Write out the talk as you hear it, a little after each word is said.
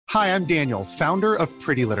Hi, I'm Daniel, founder of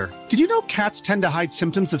Pretty Litter. Did you know cats tend to hide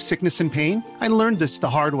symptoms of sickness and pain? I learned this the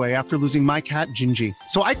hard way after losing my cat, Gingy.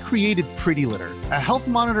 So I created Pretty Litter, a health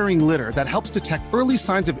monitoring litter that helps detect early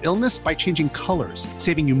signs of illness by changing colors,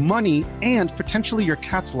 saving you money and potentially your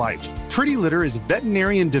cat's life. Pretty Litter is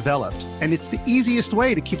veterinarian developed, and it's the easiest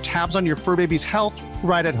way to keep tabs on your fur baby's health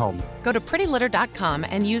right at home. Go to prettylitter.com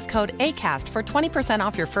and use code ACAST for 20%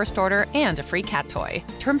 off your first order and a free cat toy.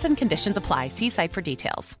 Terms and conditions apply. See site for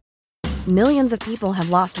details. Millions of people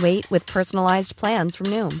have lost weight with personalized plans from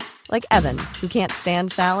Noom. Like Evan, who can't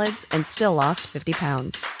stand salads and still lost 50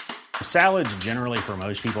 pounds. Salads generally for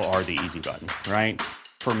most people are the easy button, right?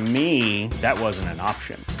 For me, that wasn't an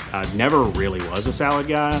option. I never really was a salad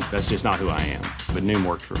guy. That's just not who I am. But Noom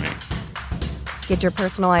worked for me. Get your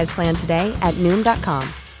personalized plan today at Noom.com.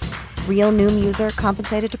 Real Noom user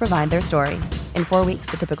compensated to provide their story. In 4 weeks,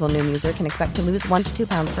 the typical Noom user can expect to lose 1 to 2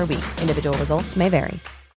 pounds per week. Individual results may vary.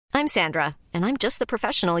 I'm Sandra, and I'm just the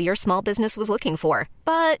professional your small business was looking for.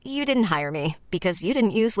 But you didn't hire me because you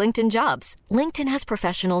didn't use LinkedIn Jobs. LinkedIn has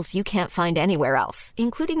professionals you can't find anywhere else,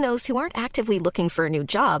 including those who aren't actively looking for a new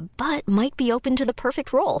job, but might be open to the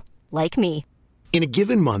perfect role, like me. In a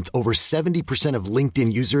given month, over 70% of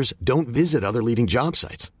LinkedIn users don't visit other leading job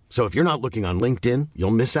sites. So if you're not looking on LinkedIn,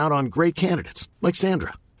 you'll miss out on great candidates like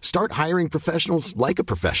Sandra. Start hiring professionals like a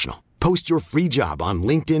professional. Post your free job on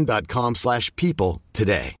linkedin.com/people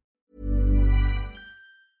today.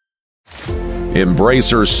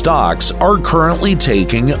 Embracer stocks are currently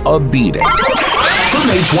taking a beating. For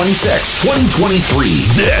May 26, 2023,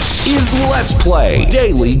 this is Let's Play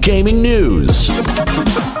Daily Gaming News.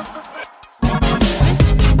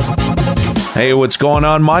 Hey, what's going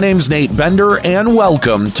on? My name's Nate Bender, and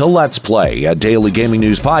welcome to Let's Play, a daily gaming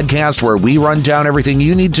news podcast where we run down everything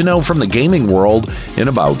you need to know from the gaming world in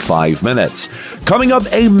about 5 minutes. Coming up,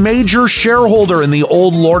 a major shareholder in the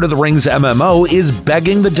old Lord of the Rings MMO is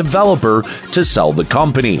begging the developer to sell the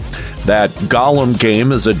company. That Gollum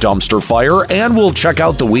game is a dumpster fire, and we'll check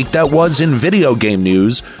out the week that was in video game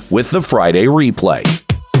news with the Friday replay.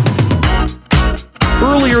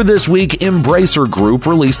 Earlier this week, Embracer Group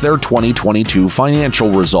released their 2022 financial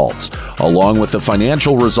results. Along with the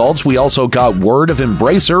financial results, we also got word of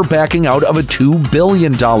Embracer backing out of a $2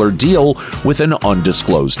 billion deal with an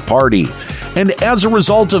undisclosed party. And as a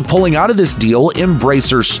result of pulling out of this deal,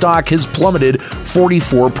 Embracer stock has plummeted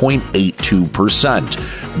 44.82%,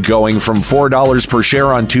 going from $4 per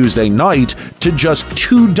share on Tuesday night to just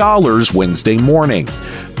 $2 Wednesday morning.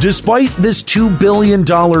 Despite this $2 billion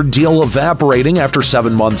deal evaporating after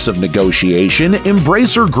 7 months of negotiation,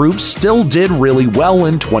 Embracer Group still did really well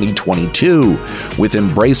in 2022, with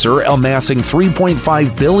Embracer amassing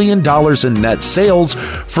 $3.5 billion in net sales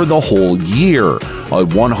for the whole year, a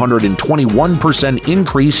 121%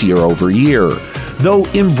 increase year over year. Though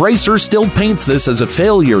Embracer still paints this as a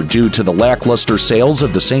failure due to the lackluster sales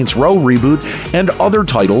of the Saints Row reboot and other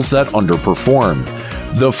titles that underperformed.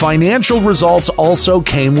 The financial results also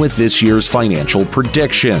came with this year's financial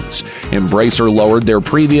predictions. Embracer lowered their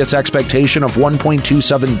previous expectation of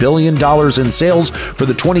 $1.27 billion in sales for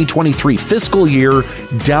the 2023 fiscal year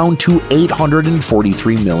down to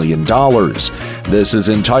 $843 million. This is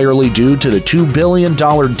entirely due to the $2 billion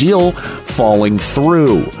deal falling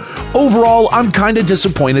through. Overall, I'm kind of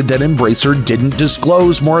disappointed that Embracer didn't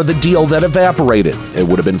disclose more of the deal that evaporated. It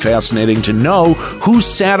would have been fascinating to know who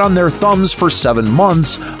sat on their thumbs for 7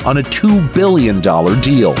 months on a $2 billion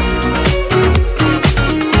deal.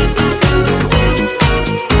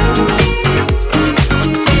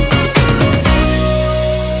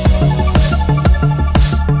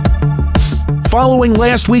 Following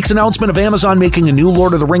last week's announcement of Amazon making a new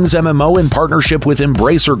Lord of the Rings MMO in partnership with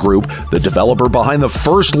Embracer Group, the developer behind the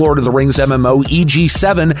first Lord of the Rings MMO,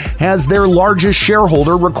 EG7, has their largest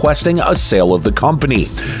shareholder requesting a sale of the company.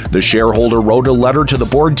 The shareholder wrote a letter to the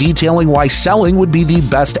board detailing why selling would be the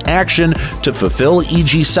best action to fulfill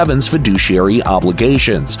EG7's fiduciary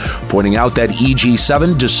obligations, pointing out that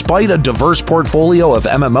EG7, despite a diverse portfolio of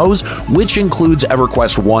MMOs, which includes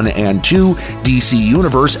EverQuest 1 and 2, DC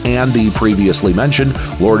Universe, and the previously mentioned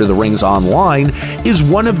Lord of the Rings Online, is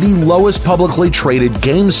one of the lowest publicly traded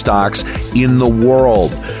game stocks in the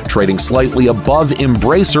world, trading slightly above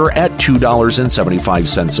Embracer at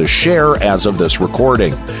 $2.75 a share as of this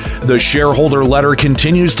recording. The shareholder letter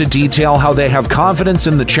continues to detail how they have confidence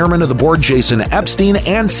in the chairman of the board, Jason Epstein,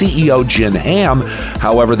 and CEO Jin Ham.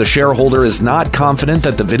 However, the shareholder is not confident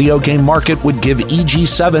that the video game market would give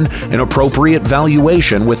EG7 an appropriate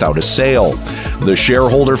valuation without a sale. The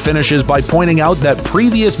shareholder finishes by pointing out that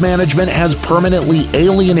previous management has permanently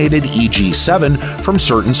alienated EG7 from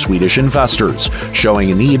certain Swedish investors,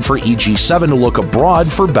 showing a need for EG7 to look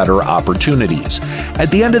abroad for better opportunities. At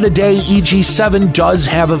the end of the day, EG7 does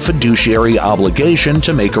have a fiduciary obligation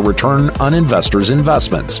to make a return on investors'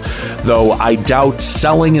 investments, though I doubt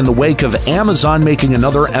selling in the wake of Amazon making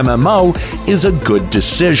another MMO is a good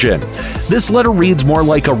decision. This letter reads more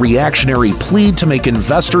like a reactionary plea to make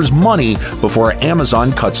investors money before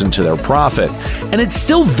Amazon cuts into their profit. And it's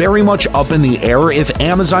still very much up in the air if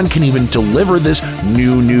Amazon can even deliver this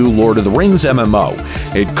new Lord of the Rings MMO.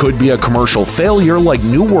 It could be a commercial failure like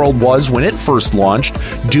New World was when it first launched,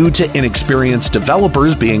 due to inexperienced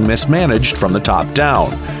developers being mismanaged from the top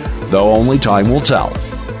down. Though only time will tell.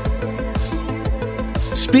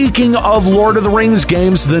 Speaking of Lord of the Rings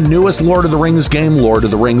games, the newest Lord of the Rings game, Lord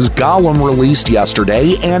of the Rings Gollum, released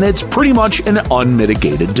yesterday, and it's pretty much an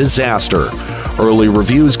unmitigated disaster. Early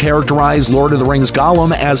reviews characterize Lord of the Rings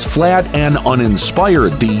Gollum as flat and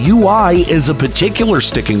uninspired. The UI is a particular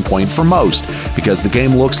sticking point for most, because the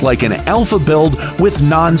game looks like an alpha build with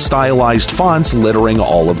non-stylized fonts littering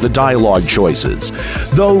all of the dialogue choices.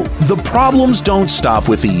 Though the problems don't stop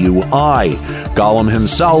with the UI. Gollum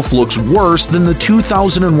himself looks worse than the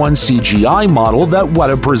 2001 CGI model that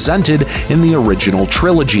Weta presented in the original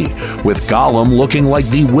trilogy, with Gollum looking like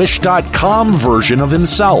the Wish.com version of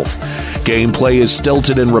himself. Gameplay is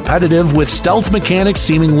stilted and repetitive, with stealth mechanics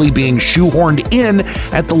seemingly being shoehorned in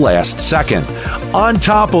at the last second. On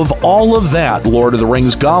top of all of that, Lord of the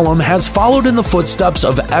Rings Gollum has followed in the footsteps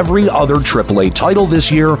of every other AAA title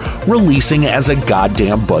this year, releasing as a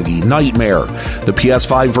goddamn buggy nightmare. The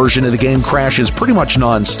PS5 version of the game crashes pretty much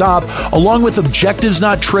non-stop, along with objectives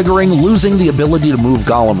not triggering, losing the ability to move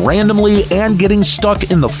Gollum randomly, and getting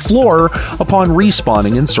stuck in the floor upon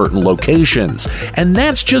respawning in certain locations. And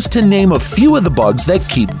that's just to name a few of the bugs that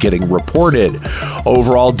keep getting reported.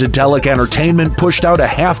 Overall, Daedalic Entertainment pushed out a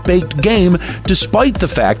half-baked game, despite the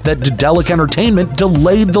fact that Daedalic Entertainment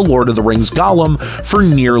delayed the Lord of the Rings Gollum for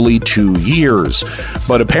nearly 2 years,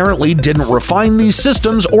 but apparently didn't refine these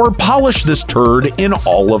systems or polish this turd in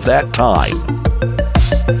all of that time.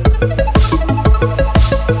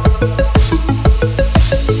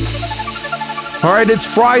 All right, it's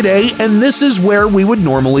Friday, and this is where we would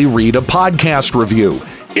normally read a podcast review.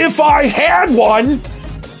 If I had one!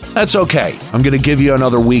 That's okay. I'm going to give you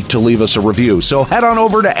another week to leave us a review. So head on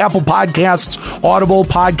over to Apple Podcasts, Audible,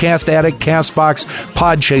 Podcast Addict, CastBox,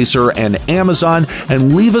 Podchaser, and Amazon,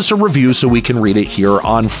 and leave us a review so we can read it here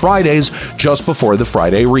on Fridays just before the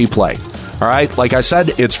Friday replay. All right, like I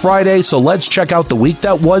said, it's Friday, so let's check out the week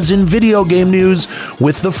that was in video game news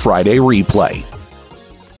with the Friday replay.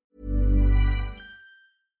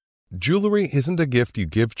 Jewelry isn't a gift you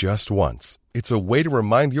give just once. It's a way to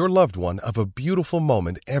remind your loved one of a beautiful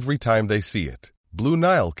moment every time they see it. Blue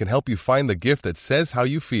Nile can help you find the gift that says how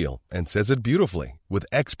you feel and says it beautifully, with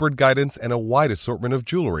expert guidance and a wide assortment of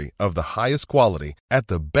jewelry of the highest quality at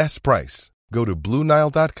the best price. Go to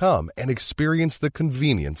BlueNile.com and experience the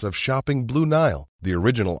convenience of shopping Blue Nile, the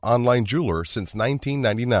original online jeweler since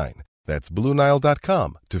 1999. That's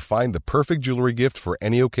BlueNile.com to find the perfect jewelry gift for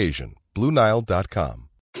any occasion. BlueNile.com.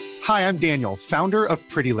 Hi, I'm Daniel, founder of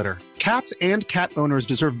Pretty Litter. Cats and cat owners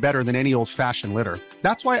deserve better than any old-fashioned litter.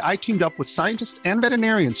 That's why I teamed up with scientists and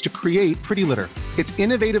veterinarians to create Pretty Litter. Its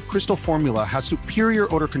innovative crystal formula has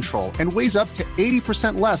superior odor control and weighs up to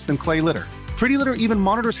 80% less than clay litter. Pretty Litter even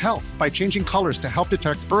monitors health by changing colors to help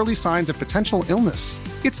detect early signs of potential illness.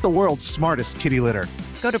 It's the world's smartest kitty litter.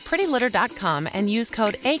 Go to prettylitter.com and use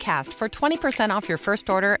code ACAST for 20% off your first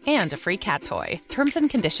order and a free cat toy. Terms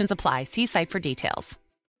and conditions apply. See site for details.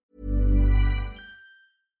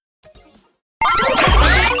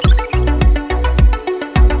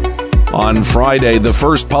 On Friday, the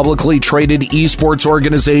first publicly traded esports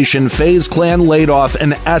organization, FaZe Clan, laid off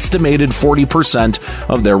an estimated 40%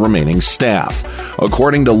 of their remaining staff.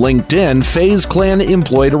 According to LinkedIn, FaZe Clan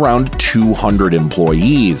employed around 200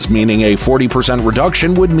 employees, meaning a 40%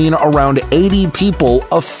 reduction would mean around 80 people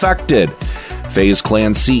affected. FaZe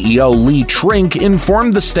Clan CEO Lee Trink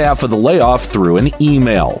informed the staff of the layoff through an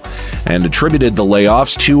email and attributed the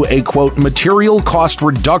layoffs to a, quote, material cost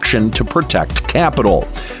reduction to protect capital,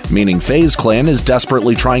 meaning FaZe Clan is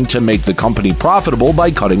desperately trying to make the company profitable by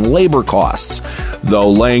cutting labor costs. Though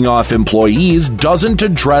laying off employees doesn't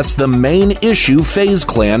address the main issue FaZe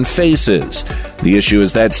Clan faces. The issue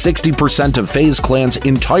is that 60% of FaZe Clan's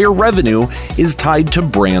entire revenue is tied to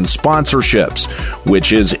brand sponsorships,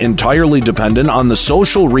 which is entirely dependent on the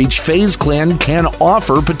social reach FaZe Clan can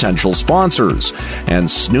offer potential sponsors. And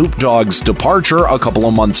Snoop Dogg Dogg's departure a couple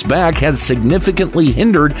of months back has significantly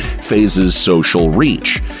hindered FaZe's social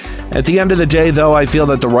reach. At the end of the day, though, I feel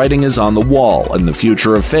that the writing is on the wall and the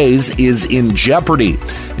future of FaZe is in jeopardy.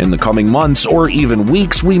 In the coming months or even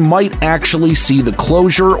weeks, we might actually see the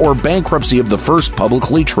closure or bankruptcy of the first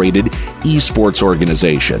publicly traded esports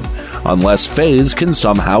organization, unless FaZe can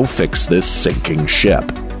somehow fix this sinking ship.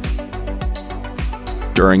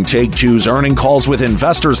 During Take-Two's earning calls with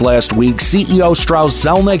investors last week, CEO Strauss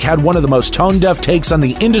Zelnick had one of the most tone-deaf takes on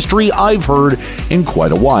the industry I've heard in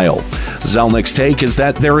quite a while. Zelnick's take is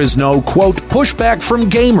that there is no, quote, pushback from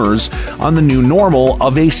gamers on the new normal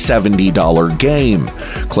of a $70 game,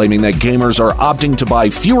 claiming that gamers are opting to buy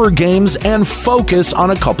fewer games and focus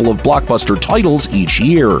on a couple of blockbuster titles each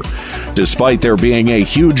year, despite there being a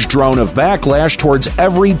huge drone of backlash towards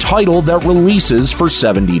every title that releases for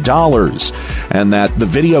 $70, and that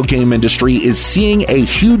the video game industry is seeing a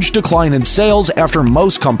huge decline in sales after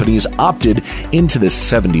most companies opted into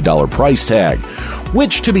this $70 price tag,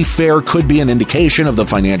 which, to be fair, could be an indication of the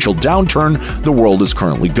financial downturn the world is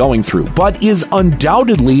currently going through, but is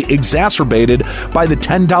undoubtedly exacerbated by the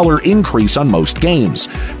 $10 increase on most games.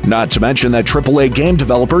 Not to mention that AAA game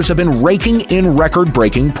developers have been raking in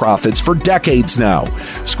record-breaking profits for decades now,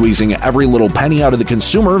 squeezing every little penny out of the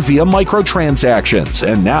consumer via microtransactions,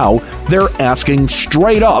 and now they're asking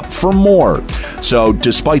straight up for more. So,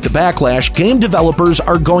 despite the backlash, game developers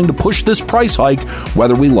are going to push this price hike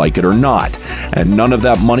whether we like it or not, and none of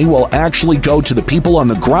that money will actually go to the people on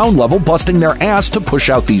the ground level busting their ass to push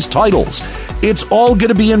out these titles. It's all going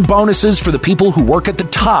to be in bonuses for the people who work at the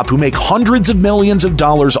top, who make hundreds of millions of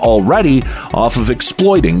dollars already off of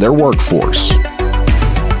exploiting their workforce.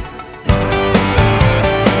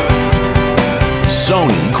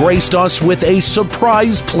 Sony graced us with a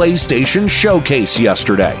surprise PlayStation showcase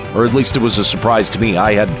yesterday, or at least it was a surprise to me.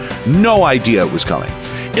 I had no idea it was coming.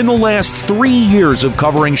 In the last 3 years of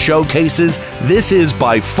covering showcases, this is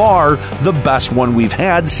by far the best one we've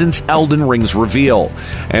had since Elden Ring's reveal.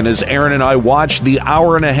 And as Aaron and I watched the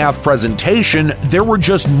hour-and-a-half presentation, there were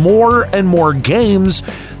just more and more games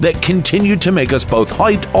that continued to make us both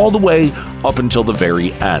hyped all the way up until the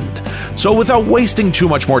very end. So without wasting too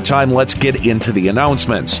much more time, let's get into the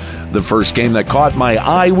announcements. The first game that caught my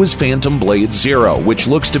eye was Phantom Blade Zero, which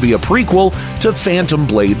looks to be a prequel to Phantom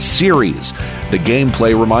Blade's series. The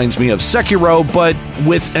gameplay reminds me of Sekiro, but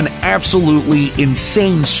with an absolutely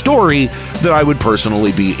insane story that I would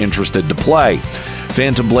personally be interested to play.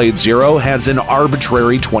 Phantom Blade Zero has an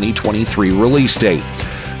arbitrary 2023 release date.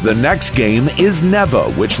 The next game is Neva,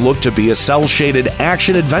 which looked to be a cel-shaded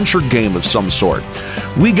action-adventure game of some sort.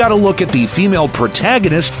 We got a look at the female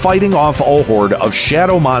protagonist fighting off a horde of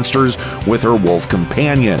shadow monsters with her wolf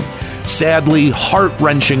companion. Sadly,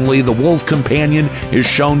 heart-wrenchingly, the wolf companion is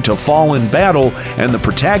shown to fall in battle, and the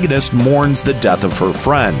protagonist mourns the death of her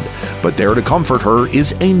friend. But there to comfort her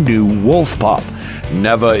is a new wolf pup.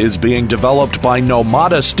 Neva is being developed by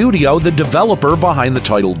Nomada Studio, the developer behind the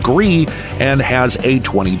title Gree, and has a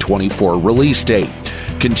 2024 release date.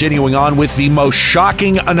 Continuing on with the most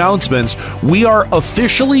shocking announcements, we are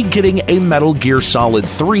officially getting a Metal Gear Solid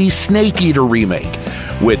 3 Snake Eater remake,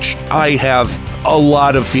 which I have a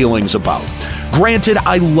lot of feelings about. Granted,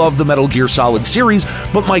 I love the Metal Gear Solid series,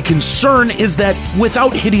 but my concern is that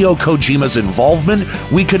without Hideo Kojima's involvement,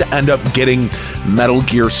 we could end up getting Metal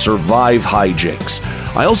Gear Survive hijinks.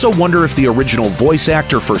 I also wonder if the original voice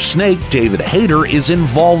actor for Snake, David Hayter, is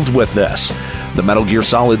involved with this. The Metal Gear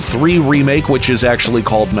Solid 3 remake, which is actually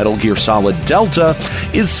called Metal Gear Solid Delta,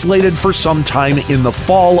 is slated for some time in the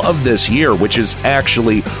fall of this year, which is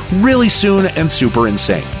actually really soon and super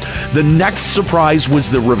insane. The next surprise was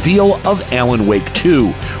the reveal of Alan Wake 2,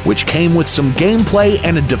 which came with some gameplay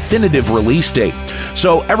and a definitive release date.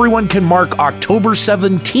 So everyone can mark October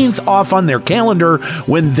 17th off on their calendar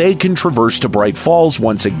when they can traverse to Bright Falls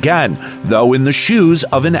once again, though in the shoes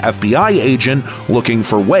of an FBI agent looking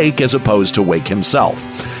for Wake as opposed to Wake himself.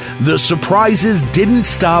 The surprises didn't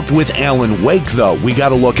stop with Alan Wake, though. We got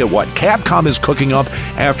to look at what Capcom is cooking up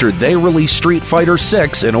after they release Street Fighter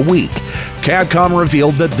VI in a week. Capcom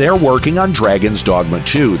revealed that they're working on Dragon's Dogma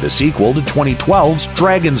 2, the sequel to 2012's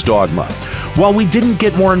Dragon's Dogma. While we didn't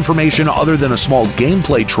get more information other than a small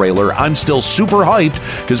gameplay trailer, I'm still super hyped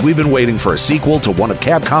because we've been waiting for a sequel to one of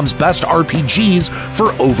Capcom's best RPGs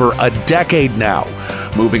for over a decade now.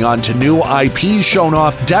 Moving on to new IPs shown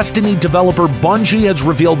off, Destiny developer Bungie has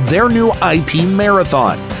revealed their new IP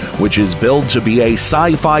Marathon, which is billed to be a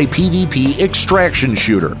sci-fi PvP extraction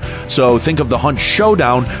shooter. So think of the Hunt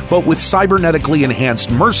Showdown, but with cybernetically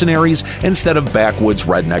enhanced mercenaries instead of backwoods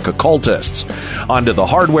redneck occultists. Onto the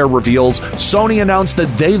hardware reveals, Sony announced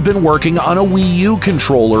that they've been working on a Wii U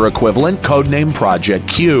controller equivalent codenamed Project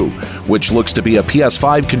Q, which looks to be a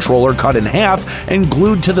PS5 controller cut in half and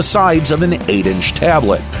glued to the sides of an 8-inch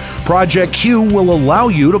tablet. Project Q will allow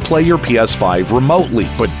you to play your PS5 remotely,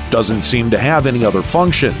 but doesn't seem to have any other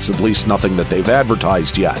functions, at least nothing that they've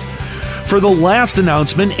advertised yet. For the last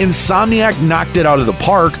announcement, Insomniac knocked it out of the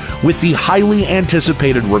park with the highly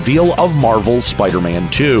anticipated reveal of Marvel's Spider-Man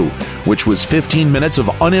 2, which was 15 minutes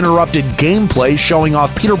of uninterrupted gameplay showing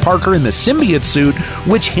off Peter Parker in the symbiote suit,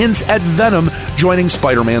 which hints at Venom joining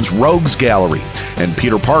Spider-Man's Rogues Gallery. And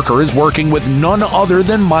Peter Parker is working with none other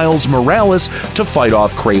than Miles Morales to fight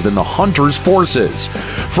off Kraven the Hunter's forces.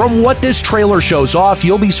 From what this trailer shows off,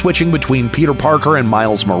 you'll be switching between Peter Parker and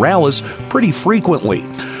Miles Morales pretty frequently.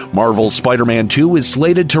 Marvel's Spider-Man 2 is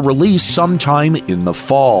slated to release sometime in the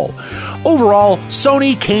fall. Overall,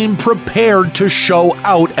 Sony came prepared to show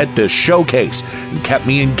out at this showcase and kept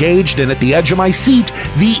me engaged and at the edge of my seat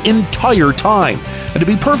the entire time. And to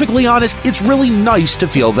be perfectly honest, it's really nice to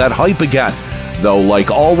feel that hype again. Though,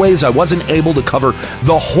 like always, I wasn't able to cover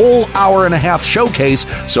the whole hour-and-a-half showcase,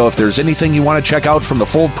 so if there's anything you want to check out from the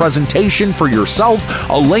full presentation for yourself,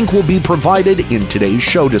 a link will be provided in today's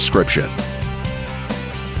show description.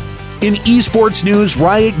 In esports news,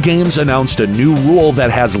 Riot Games announced a new rule that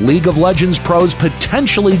has League of Legends pros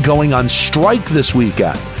potentially going on strike this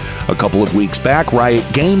weekend. A couple of weeks back, Riot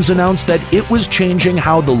Games announced that it was changing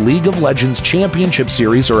how the League of Legends Championship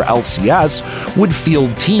Series, or LCS, would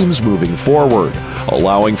field teams moving forward,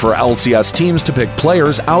 allowing for LCS teams to pick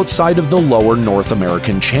players outside of the lower North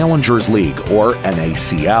American Challengers League, or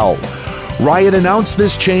NACL. Riot announced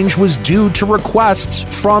this change was due to requests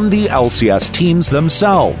from the LCS teams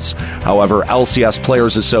themselves. However, LCS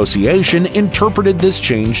Players Association interpreted this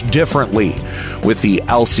change differently, with the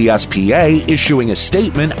LCSPA issuing a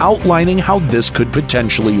statement outlining how this could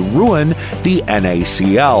potentially ruin the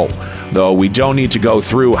NACL. Though we don't need to go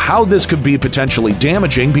through how this could be potentially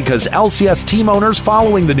damaging because LCS team owners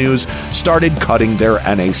following the news started cutting their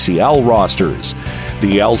NACL rosters.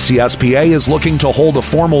 The LCSPA is looking to hold a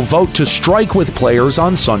formal vote to strike with players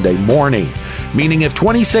on Sunday morning, meaning if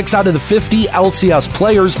 26 out of the 50 LCS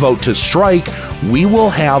players vote to strike, we will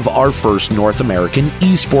have our first North American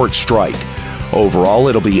esports strike. Overall,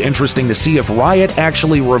 it'll be interesting to see if Riot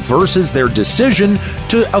actually reverses their decision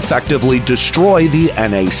to effectively destroy the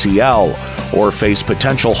NACL, or face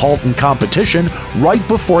potential halt in competition right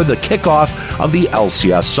before the kickoff of the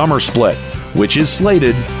LCS Summer Split, which is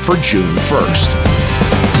slated for June 1st.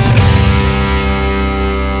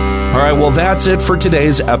 All right, well, that's it for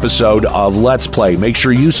today's episode of Let's Play. Make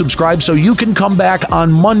sure you subscribe so you can come back on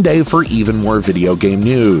Monday for even more video game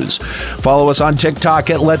news. Follow us on TikTok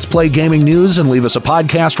at Let's Play Gaming News and leave us a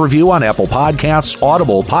podcast review on Apple Podcasts,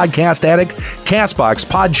 Audible, Podcast Addict, CastBox,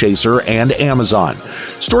 Podchaser, and Amazon.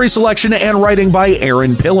 Story selection and writing by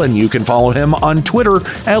Aaron Pillen. You can follow him on Twitter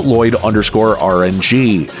at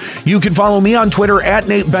Lloyd_RNG. You can follow me on Twitter at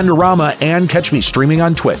Nate Benderama and catch me streaming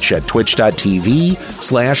on Twitch at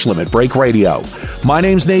twitch.tv/Limit Break Radio. My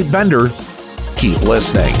name's Nate Bender. Keep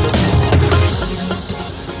listening.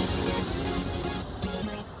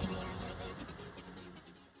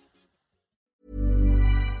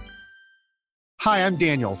 Hi, I'm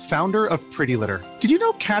Daniel, founder of Pretty Litter. Did you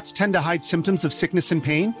know cats tend to hide symptoms of sickness and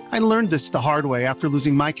pain? I learned this the hard way after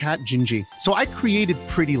losing my cat, Gingy. So I created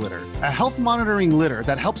Pretty Litter, a health monitoring litter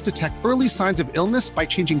that helps detect early signs of illness by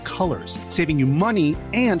changing colors, saving you money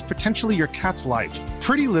and potentially your cat's life.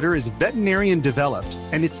 Pretty Litter is veterinarian developed,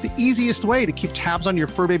 and it's the easiest way to keep tabs on your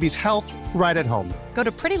fur baby's health right at home. Go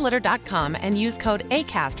to prettylitter.com and use code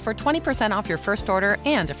ACAST for 20% off your first order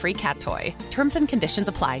and a free cat toy. Terms and conditions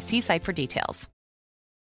apply. See site for details.